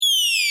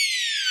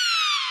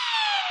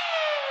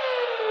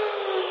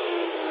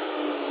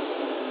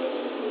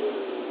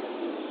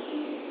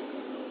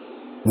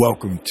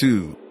Welcome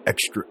to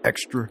Extra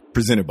Extra,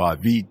 presented by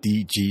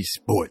VDG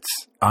Sports.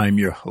 I'm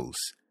your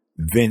host,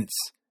 Vince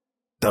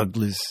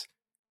Douglas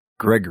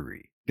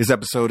Gregory. This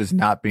episode is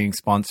not being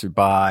sponsored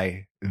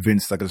by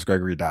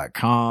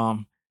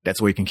VinceDouglasGregory.com. That's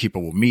where you can keep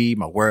up with me,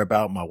 my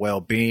whereabouts, my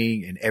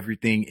well-being, and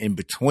everything in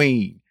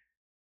between.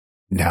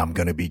 Now I'm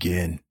going to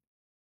begin.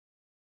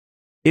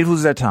 It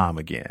was that time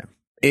again.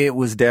 It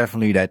was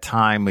definitely that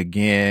time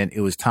again.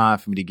 It was time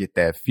for me to get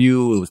that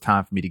fuel. It was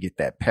time for me to get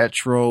that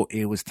petrol.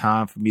 It was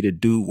time for me to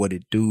do what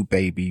it do,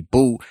 baby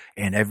boo.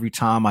 And every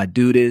time I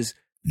do this,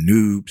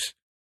 noobs.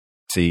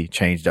 See,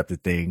 changed up the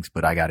things,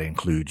 but I got to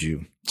include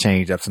you.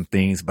 Changed up some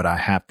things, but I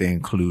have to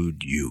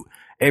include you.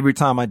 Every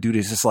time I do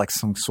this, it's like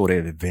some sort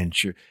of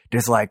adventure.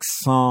 There's like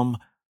some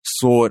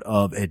sort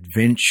of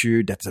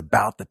adventure that's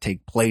about to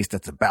take place,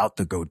 that's about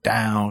to go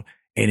down.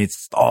 And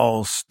it's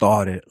all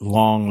started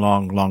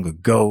long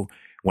ago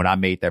when I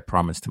made that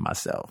promise to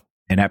myself.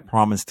 And that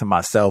promise to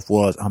myself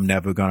was, I'm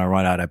never going to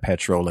run out of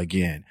petrol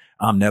again.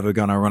 I'm never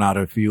going to run out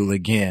of fuel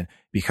again,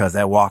 because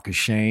that walk of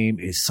shame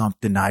is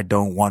something I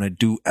don't want to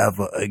do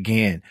ever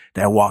again.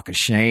 That walk of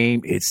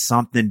shame is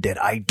something that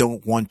I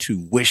don't want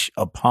to wish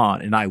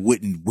upon. And I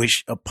wouldn't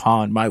wish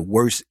upon my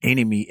worst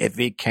enemy if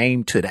it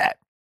came to that.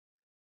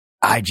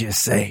 I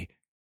just say,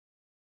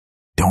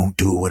 don't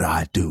do what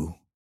I do.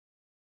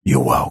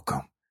 You're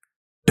welcome.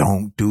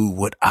 Don't do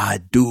what I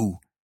do.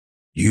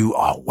 You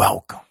are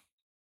welcome.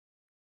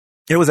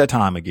 It was that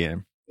time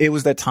again.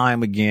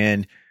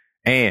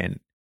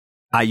 And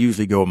I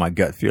usually go with my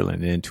gut feeling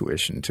and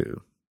intuition too.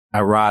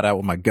 I ride out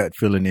with my gut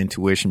feeling and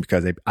intuition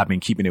because I've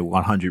been keeping it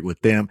 100 with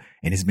them,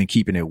 and it's been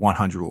keeping it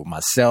 100 with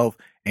myself,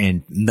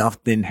 and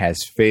nothing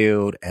has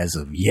failed as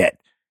of yet.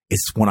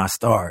 It's when I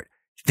start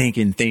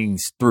thinking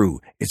things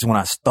through. It's when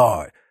I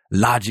start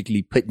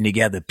logically putting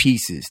together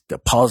pieces, the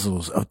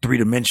puzzles of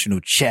three-dimensional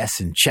chess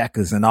and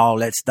checkers and all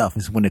that stuff,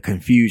 is when the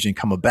confusion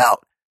come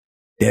about.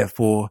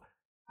 Therefore,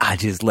 I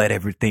just let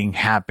everything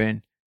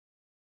happen.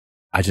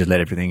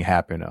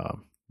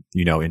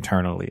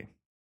 Internally,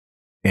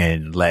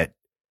 and let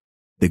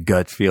the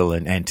gut feel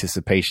and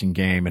anticipation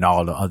game and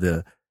all the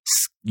other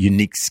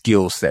unique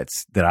skill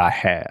sets that I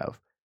have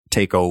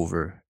take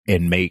over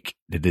and make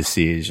the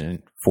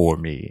decision for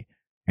me.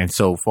 And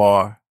so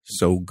far,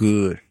 so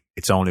good.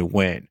 It's only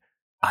when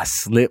I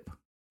slip,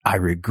 I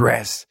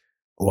regress,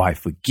 or I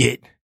forget,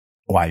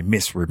 or I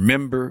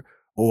misremember,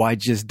 or I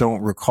just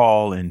don't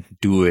recall and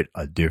do it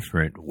a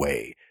different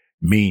way.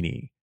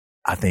 Meaning,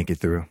 I think it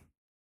through.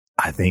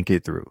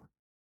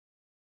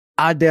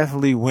 I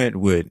definitely went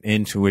with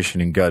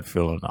intuition and gut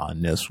feeling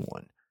on this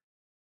one.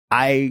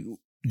 I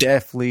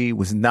definitely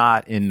was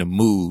not in the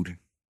mood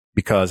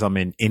because I'm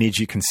in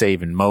energy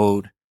conserving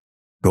mode.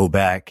 Go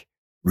back,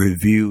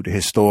 review the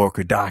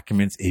historical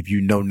documents if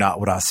you know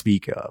not what I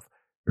speak of.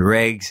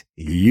 Regs,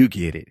 you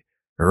get it.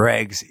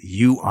 Regs,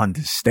 you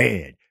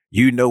understand.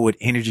 You know what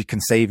energy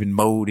conserving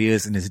mode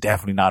is, and it's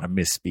definitely not a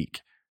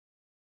misspeak.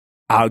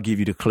 I'll give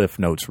you the Cliff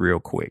Notes real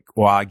quick,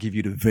 or I'll give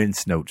you the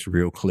Vince Notes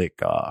real quick,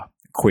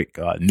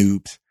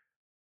 noobs.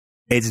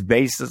 It's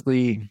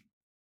basically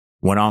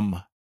when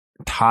I'm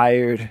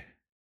tired,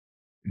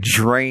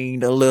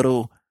 drained a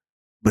little,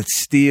 but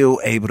still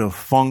able to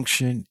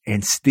function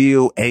and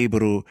still able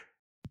to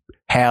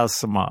have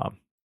some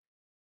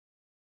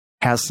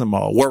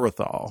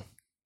wherewithal.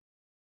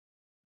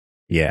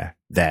 Yeah,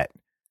 that.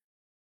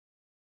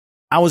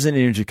 I was in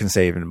energy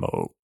conserving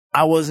mode.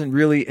 I wasn't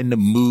really in the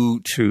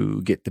mood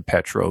to get the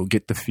petrol,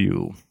 get the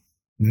fuel,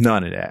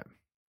 none of that.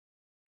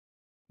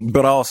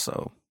 But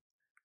also,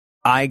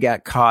 I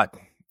got caught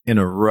in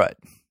a rut.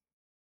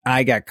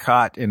 And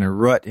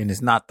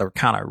it's not the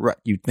kind of rut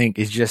you think.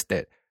 It's just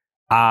that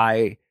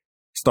I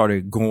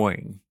started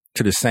going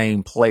to the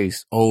same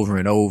place over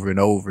and over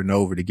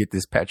to get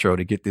this petrol,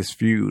 to get this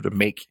fuel, to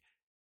make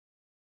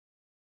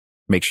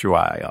sure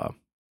I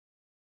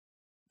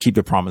keep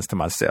the promise to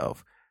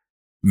myself.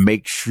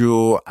 Make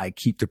sure I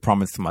keep the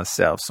promise to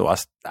myself. So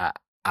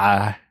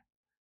I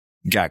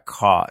got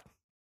caught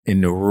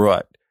in the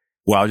rut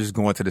while just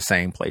going to the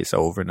same place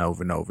over and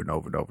over.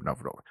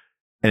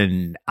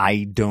 And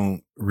I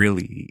don't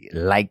really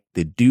like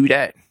to do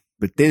that,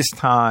 but this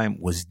time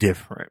was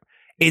different.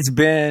 It's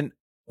been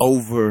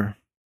over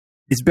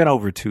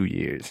 2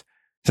 years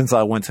since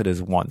I went to this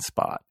one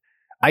spot.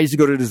 I used to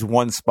go to this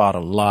one spot a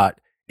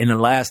lot. And the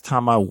last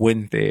time I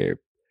went there,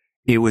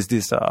 it was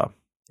this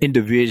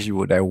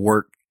individual that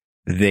worked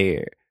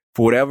there.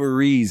 For whatever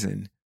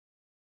reason,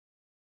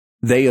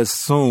 they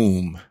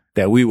assume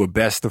that we were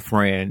best of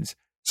friends.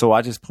 So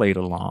I just played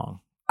along.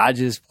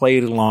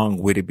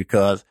 With it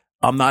because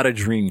I'm not a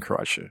dream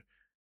crusher.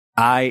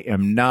 I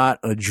am not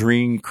a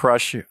dream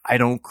crusher. I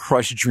don't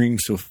crush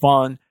dreams for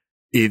fun.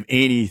 If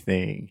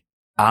anything,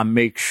 I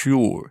make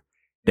sure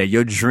that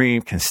your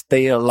dream can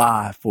stay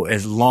alive for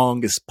as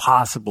long as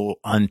possible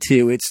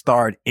until it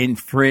start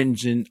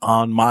infringing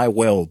on my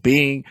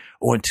well-being,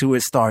 or until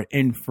it start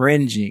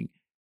infringing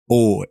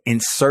or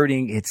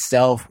inserting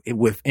itself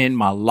within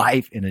my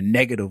life in a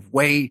negative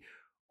way,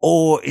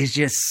 or it's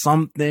just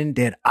something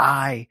that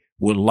I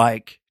would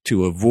like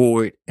to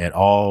avoid at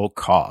all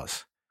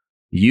costs.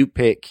 You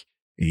pick,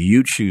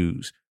 you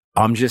choose.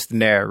 I'm just the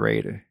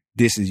narrator.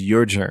 This is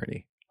your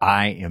journey.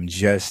 I am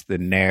just the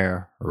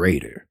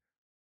narrator.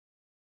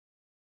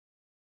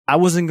 I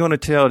wasn't going to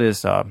tell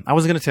this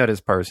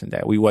person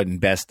that we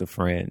wasn't best of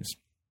friends.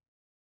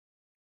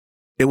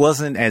 It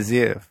wasn't as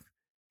if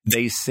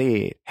they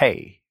said,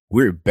 hey,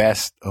 we're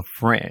best of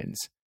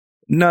friends.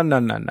 No.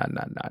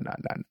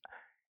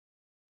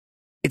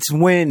 It's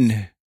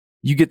when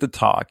you get to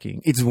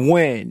talking. It's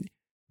when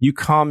you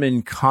come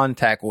in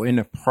contact or in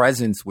the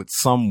presence with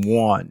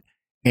someone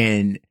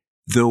and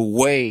the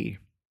way,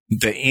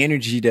 the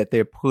energy that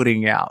they're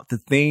putting out, the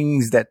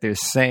things that they're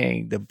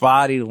saying, the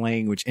body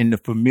language and the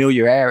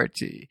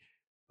familiarity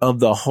of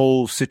the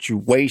whole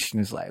situation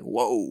is like,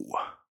 whoa,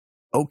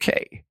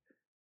 okay.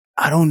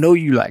 I don't know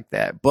you like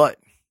that, but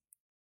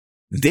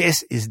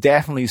this is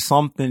definitely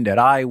something that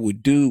I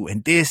would do.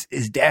 And this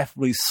is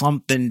definitely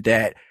something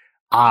that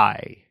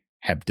I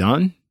have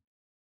done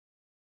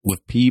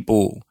with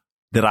people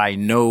that I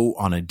know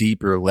on a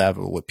deeper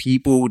level, with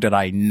people that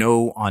I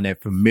know on a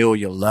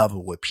familiar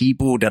level, with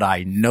people that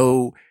I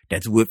know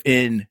that's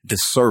within the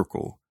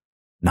circle,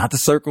 not the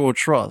circle of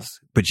trust,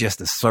 but just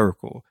the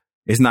circle.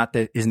 It's not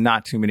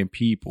too many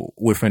people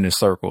within the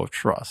circle of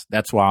trust.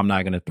 That's why I'm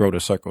not going to throw the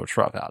circle of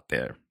trust out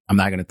there. I'm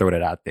not going to throw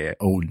that out there.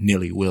 Oh,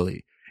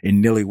 nilly-willy.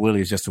 And nilly-willy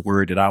is just a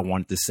word that I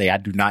wanted to say. I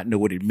do not know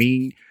what it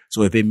means.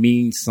 So if it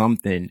means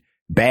something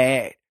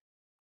bad,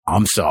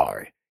 I'm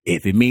sorry.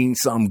 If it means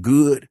something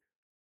good,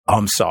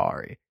 I'm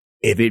sorry.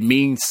 If it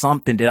means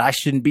something that I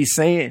shouldn't be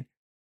saying,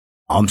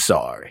 I'm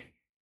sorry.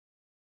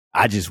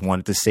 I just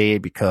wanted to say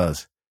it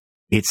because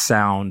it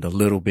sounds a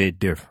little bit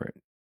different.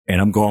 And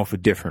I'm going for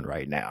different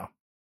right now.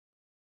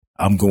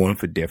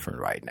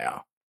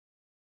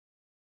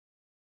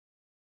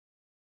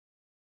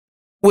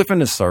 Within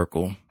the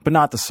circle, but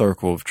not the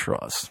circle of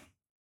trust.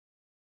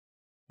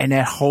 And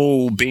that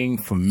whole being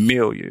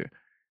familiar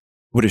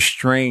with a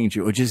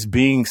stranger or just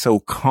being so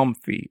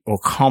comfy or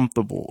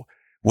comfortable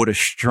with a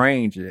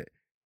stranger,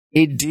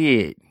 it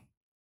didn't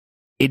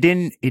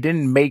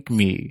make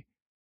me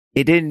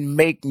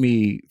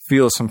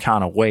feel some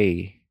kind of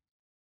way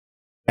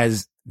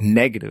as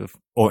negative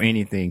or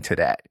anything to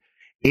that.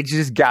 It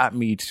just got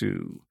me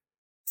to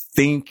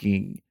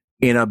thinking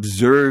and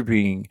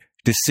observing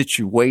the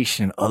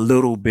situation a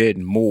little bit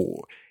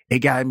more. It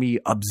got me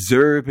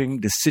observing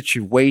the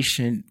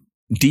situation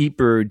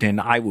deeper than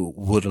I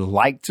would have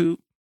liked to.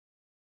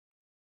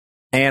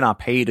 And I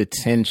paid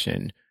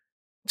attention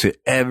to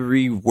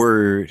every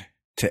word,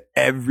 to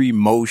every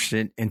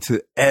motion, and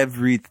to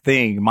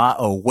everything. My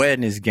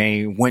awareness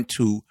game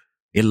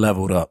it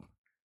leveled up.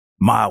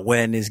 My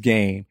awareness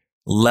game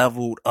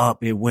leveled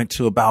up. It went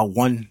to about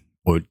 1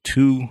 or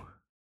 2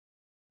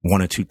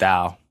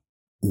 thou.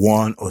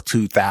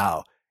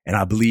 And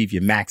I believe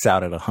you max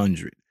out at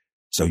 100.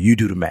 So you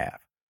do the math.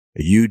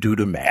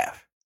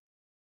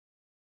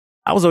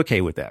 I was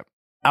okay with that.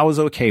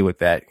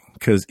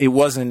 Because it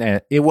wasn't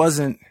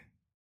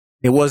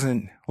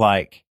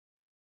like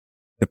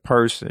the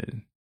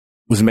person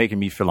was making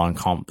me feel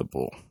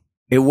uncomfortable.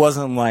 It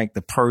wasn't like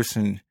the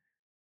person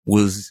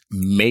was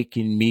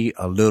making me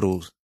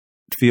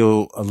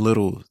feel a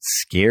little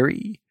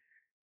scary.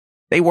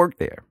 They worked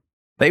there.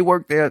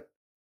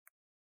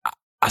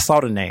 I saw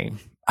the name.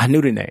 I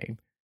knew the name.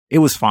 It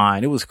was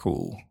fine. It was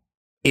cool.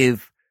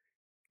 If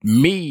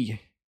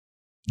me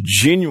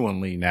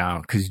genuinely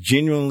now, because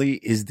genuinely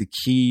is the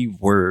key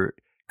word,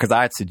 because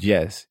I'd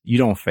suggest you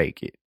don't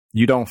fake it.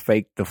 You don't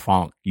fake the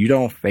funk. You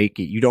don't fake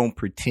it. You don't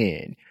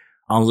pretend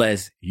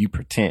unless you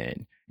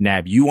pretend. Now,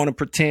 if you want to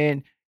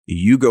pretend,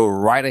 you go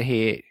right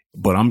ahead,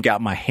 but I'm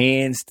got my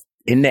hands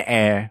in the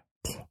air,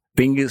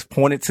 fingers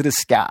pointed to the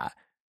sky.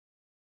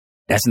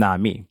 That's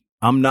not me.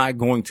 I'm not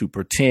going to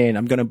pretend.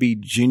 I'm going to be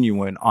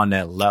genuine on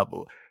that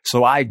level.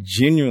 So I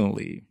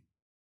genuinely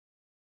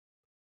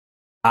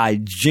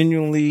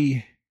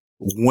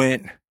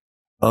went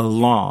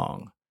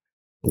along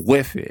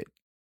with it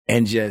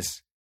and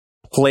just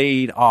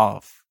played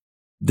off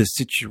the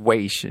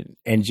situation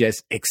and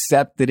just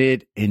accepted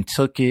it and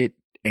took it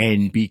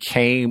and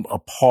became a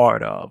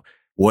part of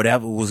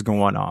whatever was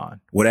going on,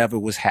 whatever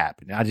was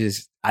happening. I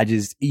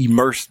just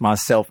immersed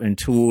myself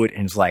into it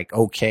and was like,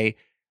 okay,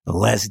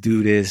 let's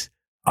do this.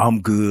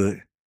 I'm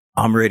good.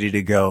 I'm ready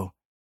to go.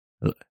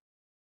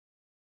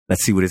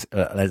 Let's see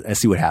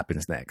what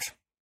happens next.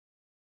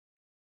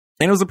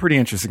 And it was a pretty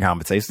interesting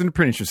conversation, a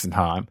pretty interesting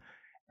time.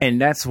 And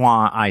that's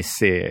why I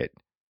said,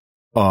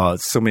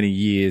 so many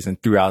years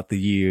and throughout the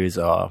years,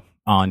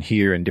 on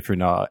here and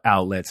different,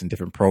 outlets and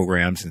different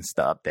programs and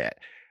stuff that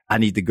I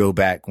need to go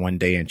back one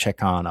day and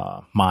check on,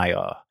 my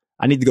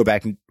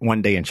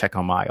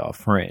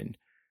friend.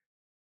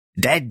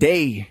 That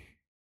day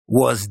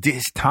was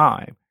this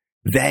time.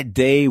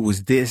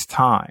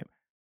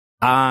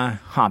 I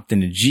hopped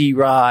in the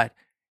G-Rod,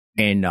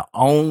 and the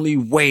only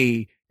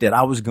way that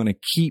I was going to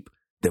keep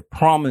the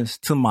promise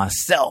to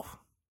myself,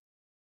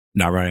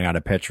 not running out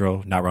of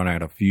petrol, not running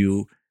out of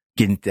fuel,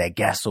 getting that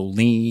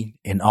gasoline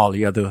and all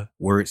the other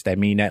words that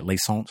mean that,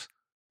 l'essence,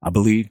 I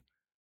believe,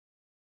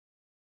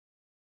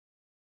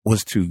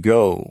 was to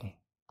go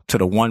to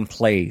the one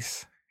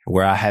place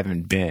where I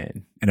haven't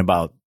been in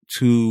about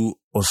 2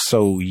 or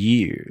so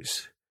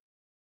years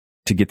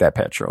to get that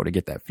petrol, to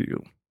get that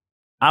fuel.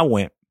 I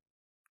went,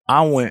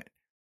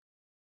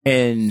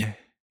 and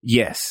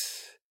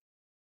yes,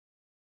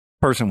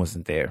 person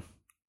wasn't there.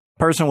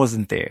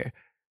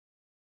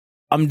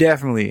 I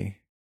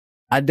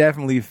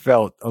definitely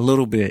felt a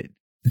little bit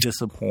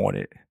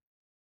disappointed.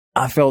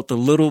 I felt a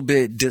little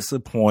bit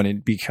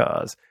disappointed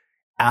because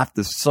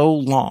after so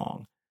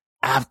long,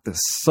 after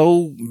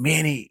so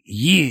many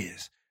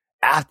years,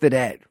 after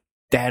that,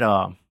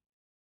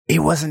 it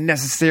wasn't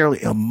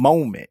necessarily a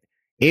moment.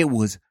 It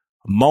was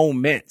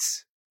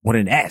moments with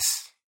an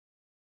S,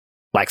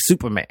 like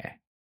Superman,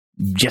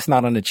 just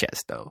not on the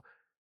chest though.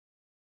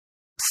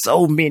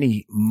 So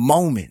many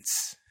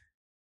moments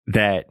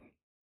that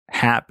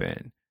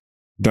happened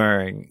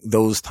during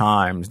those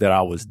times that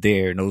I was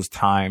there, and those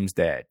times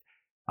that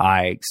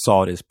I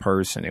saw this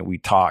person and we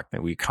talked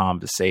and we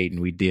conversated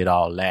and we did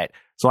all that.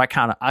 So I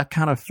kind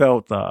of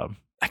felt a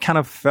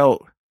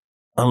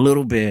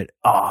little bit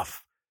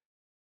off,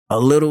 a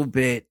little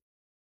bit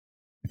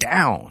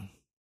down,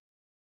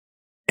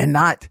 and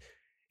not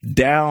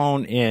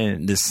down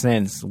in the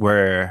sense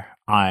where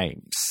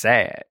I'm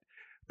sad,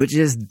 but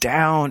just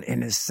down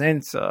in the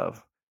sense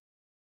of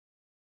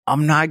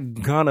I'm not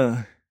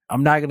gonna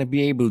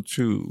be able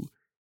to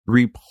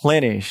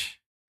replenish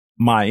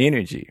my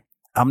energy.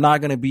 I'm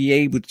not gonna be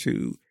able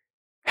to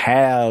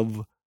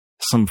have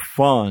some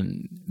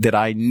fun that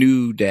I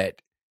knew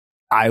that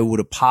I would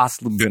have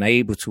possibly been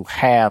able to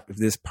have if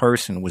this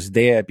person was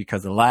there,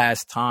 because the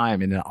last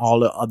time and then all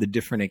the other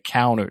different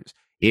encounters,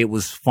 it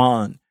was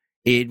fun.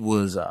 It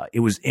was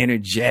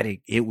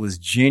energetic. It was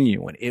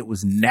genuine. It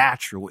was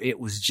natural. It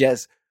was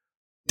just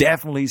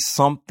definitely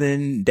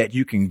something that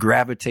you can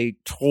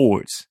gravitate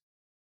towards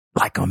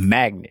like a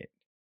magnet.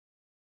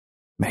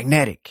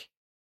 Magnetic.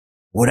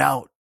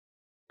 Without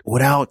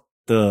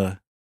the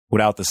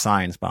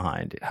science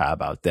behind it. How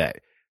about that?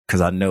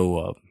 Because I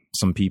know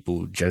some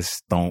people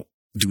just don't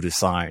do the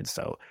science.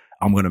 So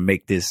I'm going to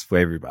make this for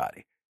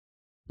everybody.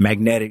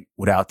 Magnetic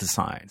without the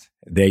science.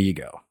 There you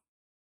go.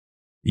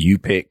 You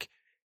pick,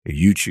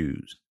 you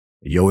choose.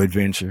 Your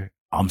adventure.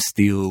 I'm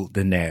still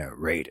the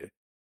narrator.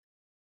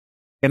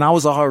 And I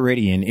was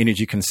already in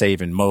energy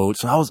conserving mode.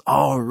 So I was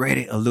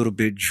already a little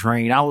bit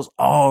drained. I was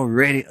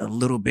already a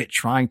little bit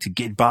trying to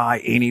get by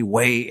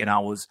anyway. And I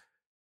was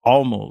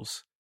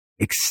almost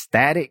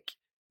ecstatic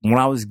when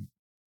I was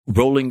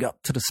rolling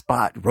up to the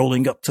spot,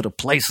 rolling up to the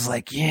place. It's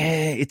like,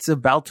 yeah, it's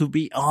about to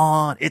be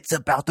on. It's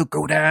about to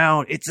go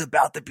down. It's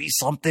about to be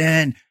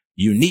something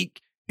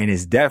unique. And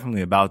it's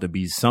definitely about to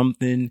be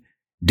something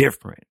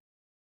different.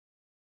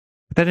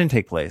 But that didn't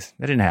take place.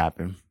 That didn't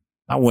happen.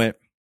 I went.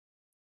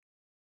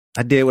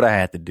 I did what I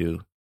had to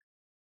do.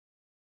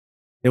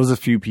 There was a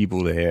few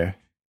people there.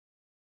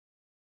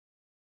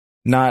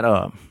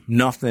 Not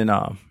nothing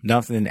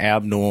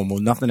abnormal,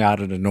 nothing out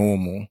of the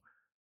normal.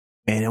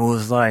 And it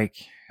was like,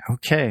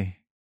 okay,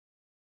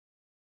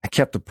 I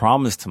kept a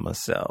promise to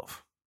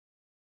myself,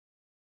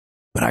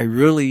 but I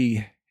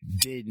really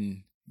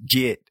didn't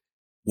get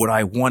what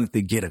I wanted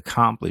to get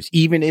accomplished,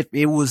 even if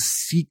it was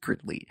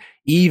secretly,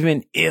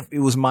 even if it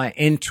was my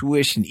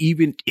intuition,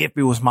 even if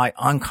it was my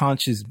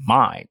unconscious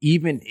mind,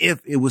 even if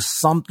it was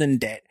something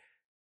that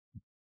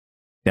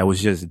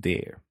was just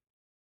there,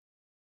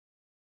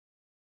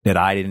 that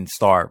I didn't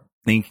start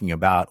thinking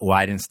about, or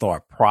I didn't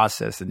start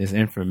processing this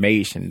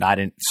information. I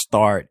didn't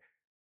start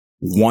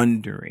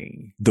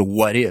wondering the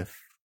what if,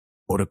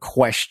 or the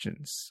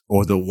questions,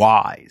 or the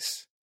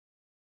whys,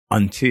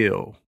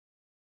 until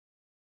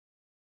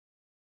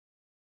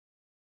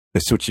the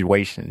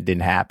situation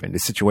didn't happen. The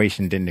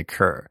situation didn't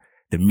occur.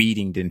 The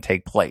meeting didn't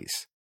take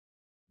place.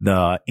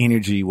 The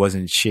energy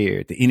wasn't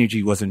shared. The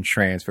energy wasn't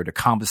transferred. The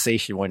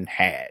conversation wasn't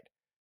had.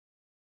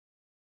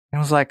 And I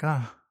was like,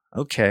 oh,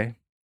 okay.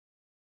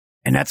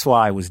 And that's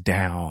why I was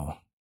down.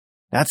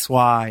 That's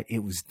why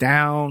it was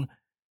down.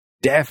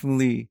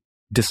 Definitely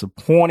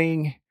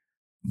disappointing.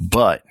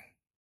 But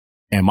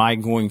am I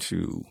going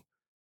to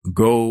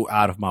go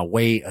out of my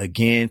way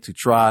again to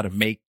try to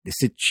make the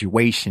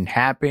situation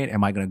happen?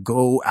 Am I going to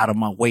go out of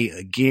my way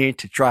again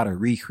to try to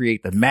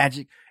recreate the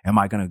magic? Am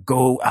I going to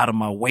go out of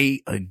my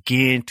way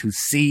again to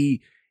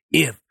see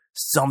if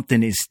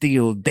something is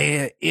still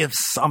there, if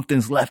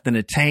something's left in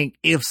the tank,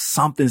 if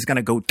something's going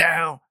to go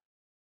down?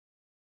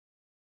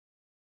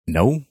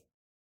 No.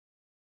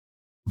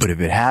 But if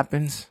it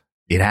happens,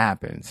 it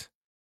happens.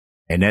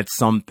 And that's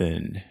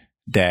something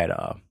that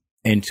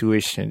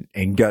intuition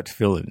and gut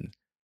feeling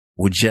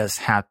would just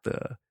have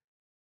to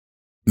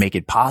make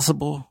it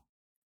possible.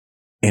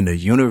 And the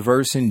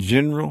universe in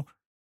general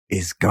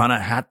is gonna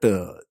have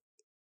to,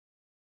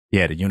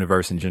 the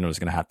universe in general is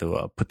gonna have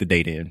to put the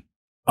date in.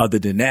 Other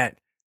than that,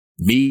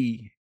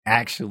 me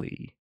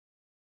actually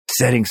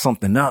setting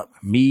something up,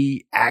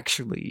 me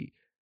actually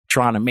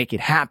trying to make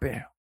it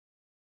happen,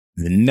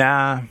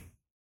 nah,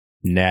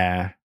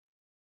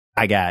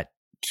 I got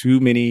too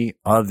many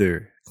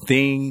other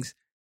things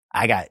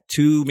I got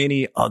too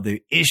many other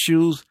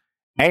issues,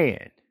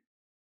 and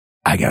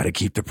I got to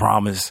keep the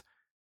promise.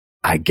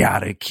 I got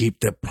to keep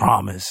the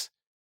promise.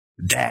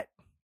 That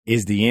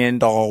is the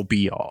end all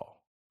be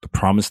all. The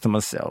promise to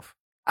myself.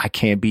 I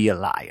can't be a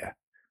liar.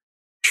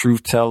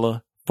 Truth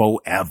teller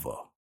forever.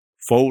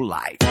 For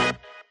life.